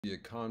A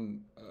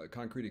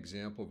concrete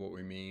example of what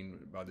we mean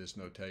by this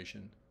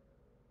notation.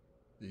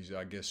 These,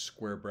 I guess,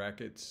 square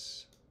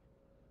brackets.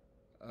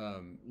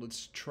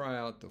 Let's try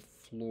out the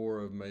floor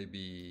of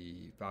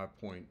maybe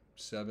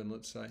 5.7,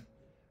 let's say.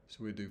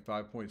 So we do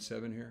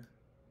 5.7 here.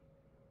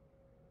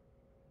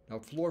 Now,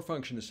 floor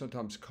function is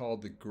sometimes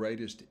called the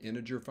greatest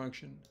integer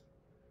function.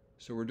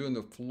 So we're doing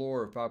the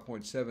floor of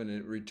 5.7, and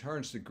it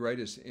returns the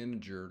greatest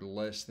integer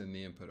less than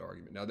the input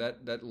argument. Now,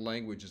 that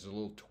language is a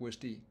little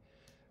twisty,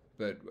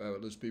 but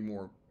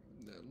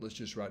let's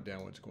just write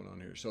down what's going on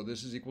here. So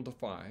this is equal to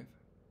 5,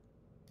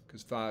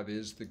 because 5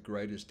 is the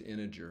greatest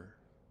integer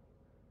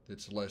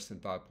that's less than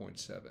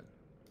 5.7.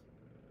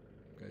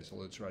 Okay, so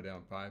let's write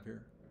down 5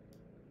 here.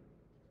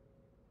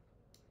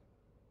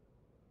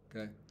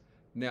 Okay.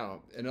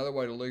 Now, another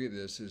way to look at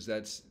this is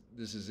this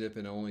is if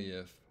and only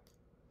if.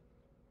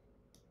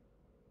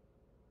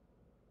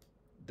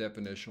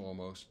 Definitional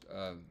almost.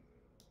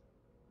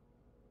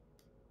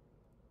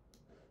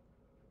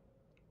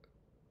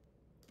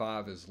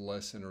 5 is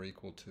less than or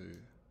equal to.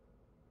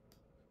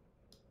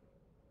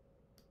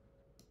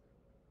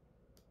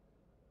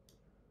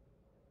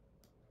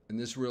 And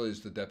this really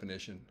is the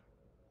definition,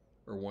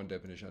 or one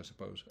definition, I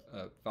suppose.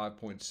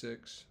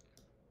 5.6.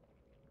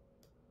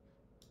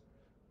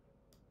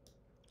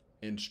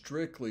 And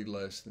strictly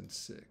less than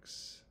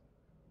 6.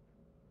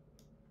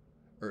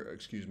 Or,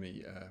 excuse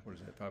me, what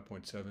is that,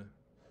 5.7?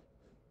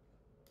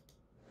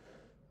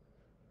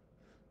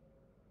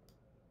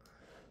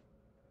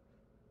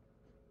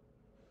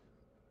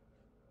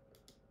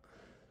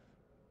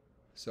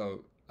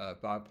 So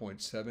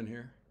 5.7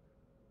 here.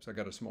 So I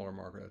got a smaller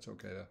marker, that's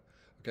okay though.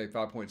 Okay,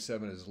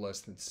 5.7 is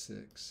less than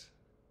 6.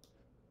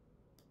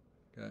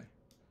 Okay.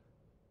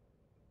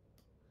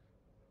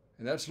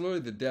 And that's literally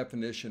the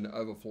definition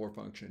of a floor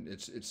function.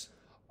 It's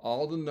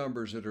all the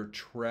numbers that are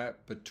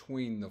trapped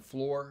between the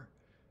floor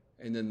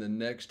and then the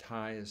next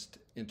highest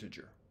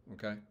integer,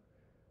 okay?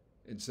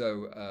 And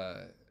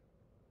so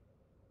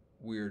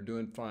we're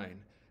doing fine.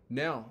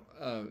 Now,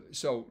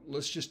 so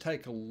let's just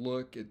take a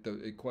look at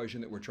the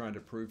equation that we're trying to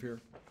prove here.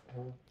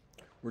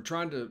 We're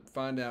trying to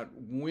find out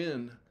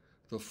when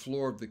the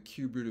floor of the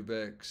cube root of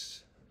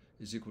x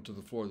is equal to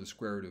the floor of the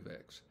square root of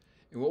x.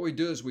 And what we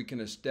do is we can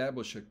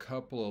establish a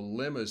couple of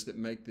lemmas that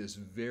make this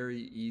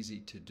very easy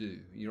to do.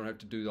 You don't have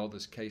to do all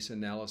this case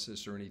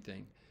analysis or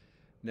anything.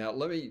 Now,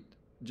 let me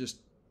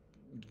just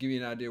give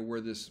you an idea where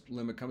this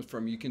lemma comes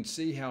from. You can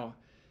see how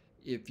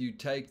if you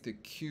take the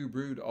cube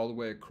root all the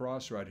way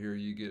across right here,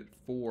 you get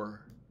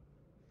 4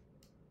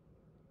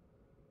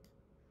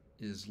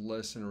 is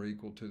less than or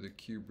equal to the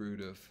cube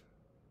root of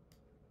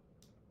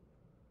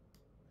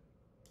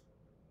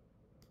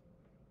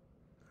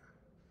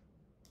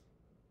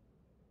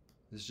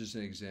this is just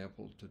an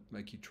example to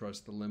make you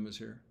trust the lemmas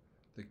here.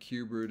 The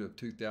cube root of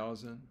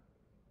 2000.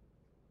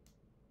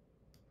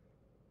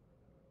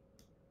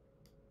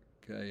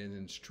 Okay, and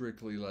then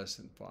strictly less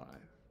than 5.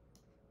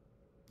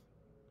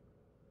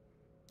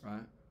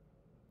 Right?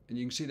 And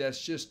you can see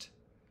that's just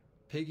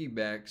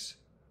piggybacks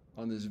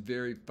on this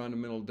very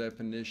fundamental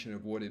definition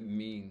of what it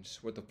means,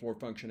 what the floor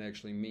function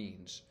actually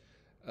means.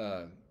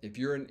 If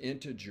you're an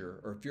integer,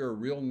 or if you're a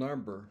real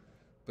number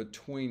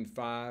between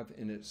 5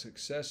 and its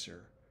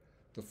successor,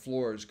 the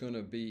floor is going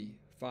to be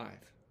 5.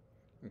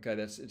 Okay,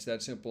 it's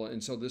that simple.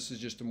 And so this is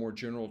just a more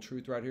general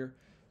truth right here.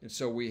 And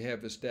so we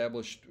have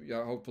established,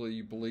 hopefully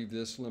you believe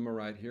this lemma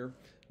right here.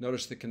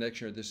 Notice the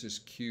connection here. This is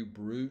cube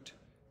root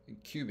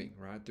and cubing,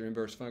 right? They're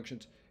inverse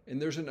functions.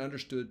 And there's an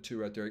understood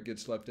 2 right there. It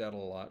gets left out a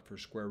lot for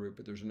square root,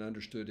 but there's an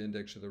understood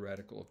index of the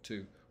radical of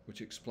 2,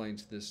 which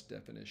explains this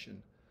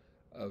definition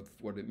of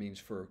what it means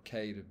for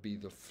k to be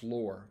the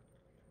floor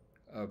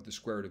of the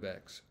square root of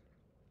x.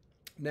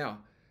 Now,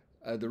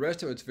 the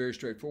rest of it's very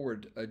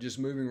straightforward. Just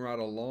moving right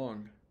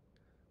along.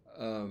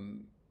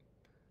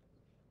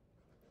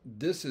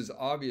 This is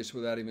obvious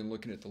without even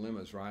looking at the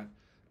lemmas, right?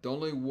 The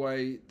only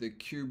way the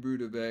cube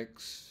root of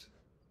x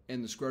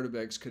and the square root of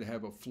x could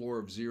have a floor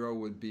of 0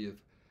 would be if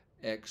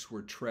x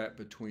were trapped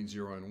between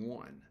 0 and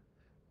 1.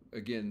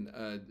 Again,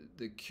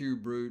 the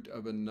cube root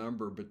of a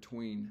number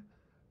between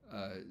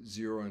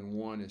 0 and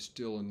 1 is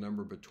still a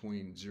number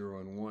between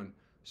 0 and 1,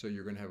 so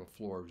you're going to have a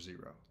floor of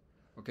 0.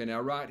 Okay,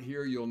 now right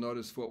here, you'll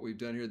notice what we've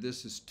done here.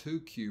 This is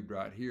 2 cubed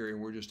right here,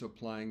 and we're just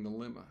applying the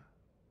lemma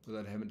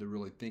without having to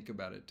really think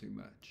about it too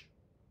much.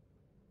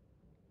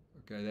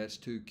 Okay, that's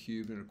 2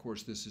 cubed, and of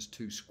course, this is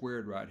 2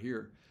 squared right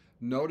here.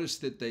 Notice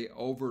that they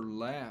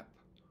overlap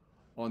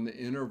on the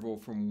interval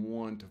from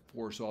 1 to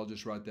 4, so I'll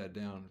just write that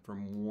down,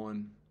 from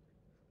 1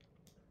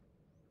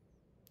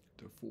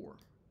 to 4.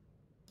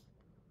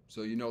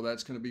 So you know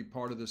that's going to be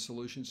part of the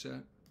solution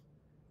set?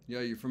 Yeah,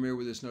 you're familiar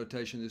with this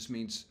notation. This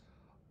means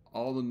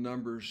all the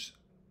numbers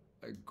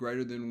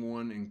greater than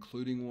 1,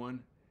 including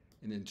 1,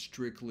 and then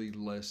strictly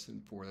less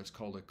than 4. That's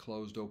called a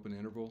closed open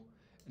interval.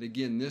 And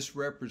again, this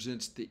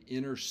represents the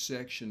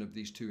intersection of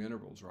these two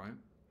intervals, right?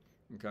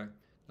 Okay,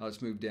 now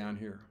let's move down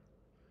here.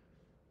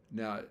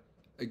 Now,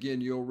 again,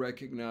 you'll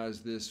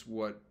recognize this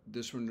one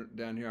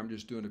down here, I'm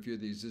just doing a few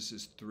of these. This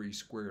is 3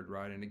 squared,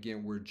 right? And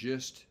again, we're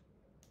just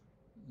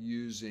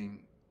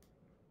using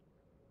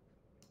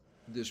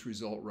this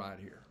result right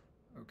here,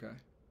 okay,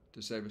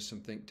 to save us some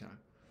think time.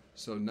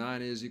 So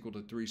 9 is equal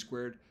to 3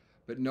 squared.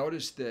 But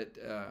notice that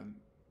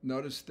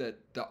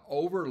the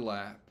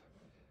overlap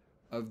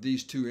of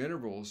these two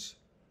intervals,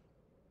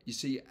 you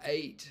see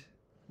 8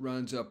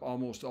 runs up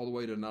almost all the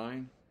way to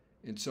 9.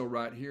 And so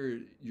right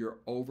here, your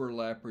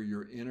overlap or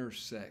your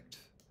intersect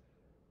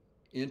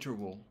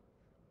interval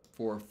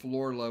for a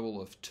floor level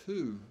of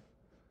 2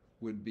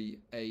 would be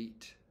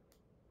 8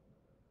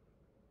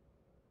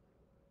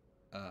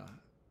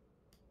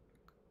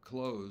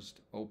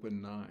 closed,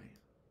 open 9.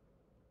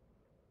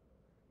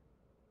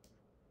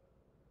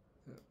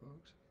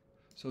 Folks.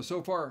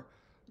 So far,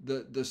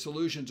 the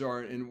solutions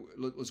are, and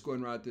let's go ahead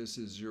and write this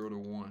as 0 to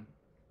 1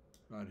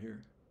 right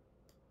here.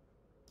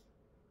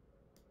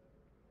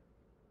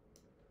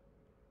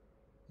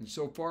 And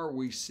so far,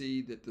 we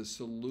see that the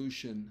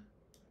solution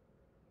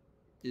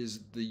is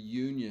the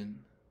union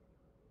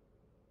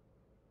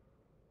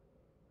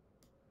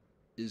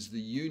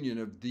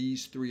of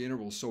these three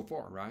intervals so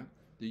far, right?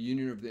 The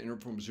union of the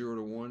interval from 0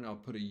 to 1, I'll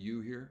put a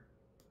U here,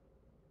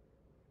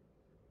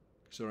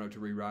 so I don't have to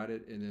rewrite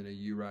it, and then a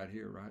U right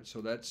here, right?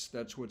 So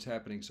that's what's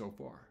happening so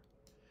far.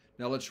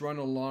 Now let's run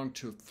along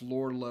to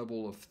floor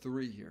level of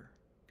 3 here.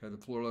 Okay,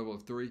 the floor level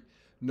of 3.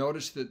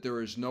 Notice that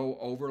there is no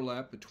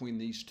overlap between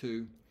these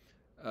two.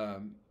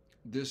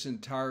 This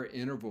entire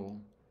interval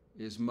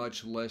is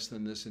much less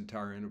than this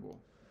entire interval.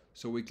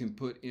 So we can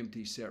put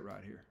empty set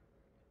right here.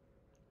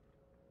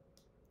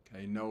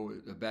 Okay, no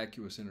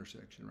vacuous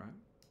intersection, right?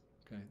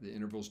 Okay, the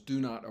intervals do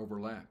not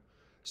overlap.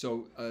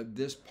 So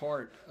this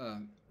part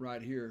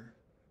right here,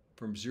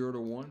 from 0 to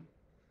 1,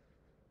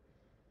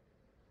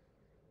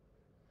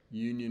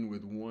 union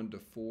with 1 to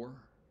 4.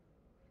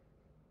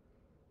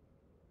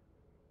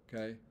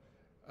 Okay,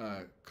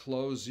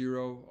 close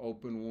 0,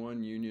 open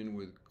 1, union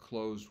with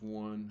closed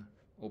 1,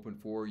 open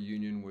 4,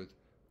 union with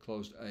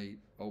closed 8,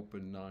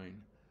 open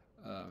 9,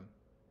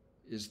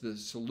 is the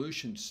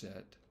solution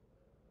set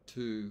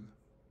to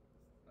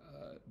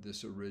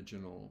this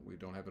original, we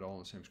don't have it all on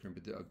the same screen,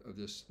 but of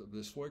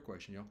this floor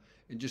equation, you know.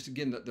 And just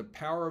again, the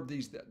power of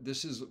these,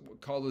 this is,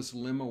 call this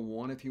lemma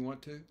 1 if you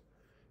want to.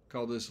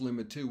 Call this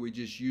lemma 2. We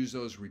just use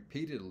those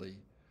repeatedly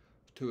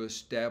to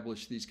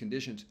establish these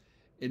conditions.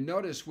 And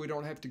notice we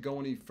don't have to go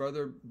any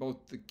further.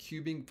 Both the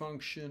cubing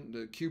function,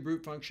 the cube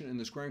root function, and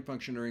the squaring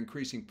function are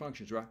increasing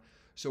functions, right?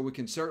 So we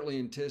can certainly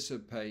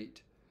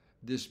anticipate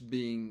this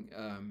being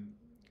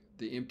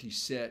the empty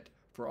set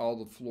for all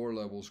the floor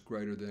levels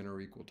greater than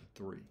or equal to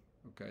 3.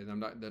 Okay, and I'm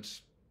not,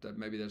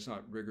 maybe that's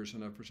not rigorous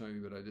enough for some of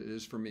you, but it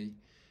is for me.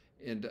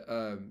 And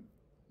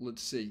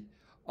let's see.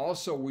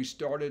 Also, we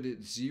started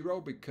at 0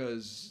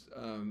 because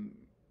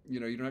you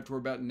know, you don't have to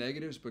worry about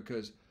negatives,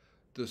 because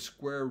the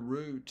square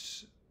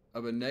roots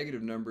of a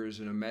negative number is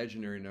an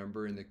imaginary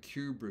number, and the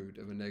cube root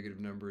of a negative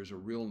number is a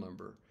real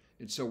number.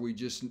 And so we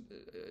just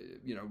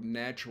you know,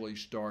 naturally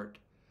start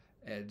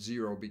at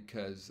 0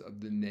 because of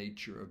the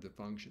nature of the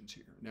functions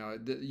here. Now,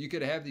 you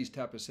could have these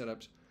type of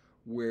setups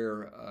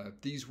where if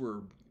these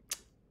were,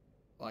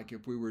 like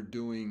if we were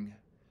doing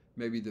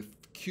maybe the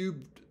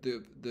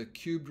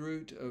cubed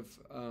root of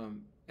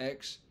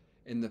x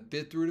and the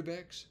 5th root of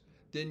x,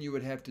 then you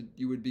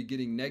would be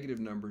getting negative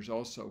numbers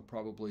also,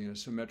 probably in a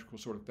symmetrical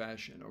sort of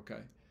fashion,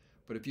 okay?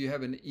 But if you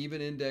have an even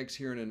index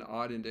here and an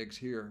odd index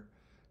here,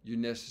 you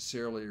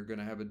necessarily are going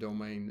to have a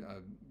domain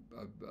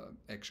of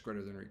x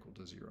greater than or equal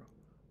to 0.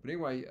 But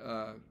anyway,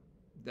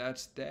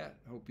 that's that.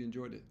 Hope you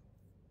enjoyed it.